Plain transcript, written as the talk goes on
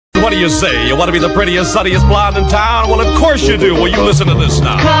What do you say? You want to be the prettiest, sunniest blonde in town? Well, of course you do. Well, you listen to this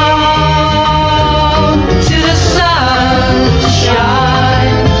now. Come to the sunshine.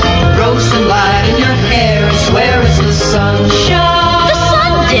 Throw some light in your hair and swear it's the sunshine. The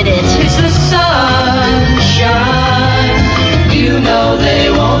sun did it. It's the sunshine. You know they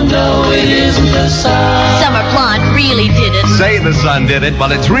won't know it isn't the sun. Summer Blonde really did it. Say the sun did it,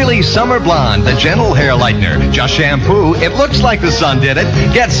 but it's really Summer Blonde, the gentle hair lightener. Just shampoo. It looks like the sun did it.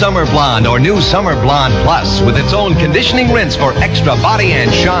 Get Summer Blonde or new Summer Blonde Plus with its own conditioning rinse for extra body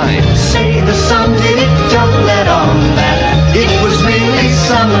and shine. Say the sun did it, don't let on that. It was really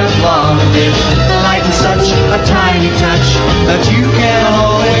Summer Blonde. It lightened such a tiny touch that you can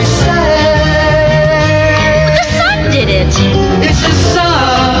always say. The sun did it. It's the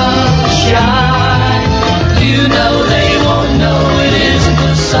sunshine. You know they won't know it isn't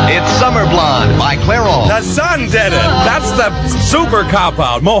the sun. It's Summer Blonde by Clairol. The sun did it. That's the super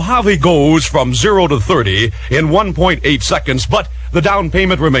cop-out. Mojave goes from 0 to 30 in 1.8 seconds, but the down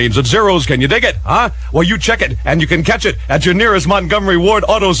payment remains at zeros. Can you dig it, huh? Well, you check it, and you can catch it at your nearest Montgomery Ward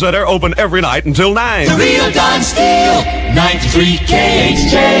Auto Center, open every night until 9. The real Don Steele, 93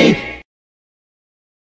 KHJ.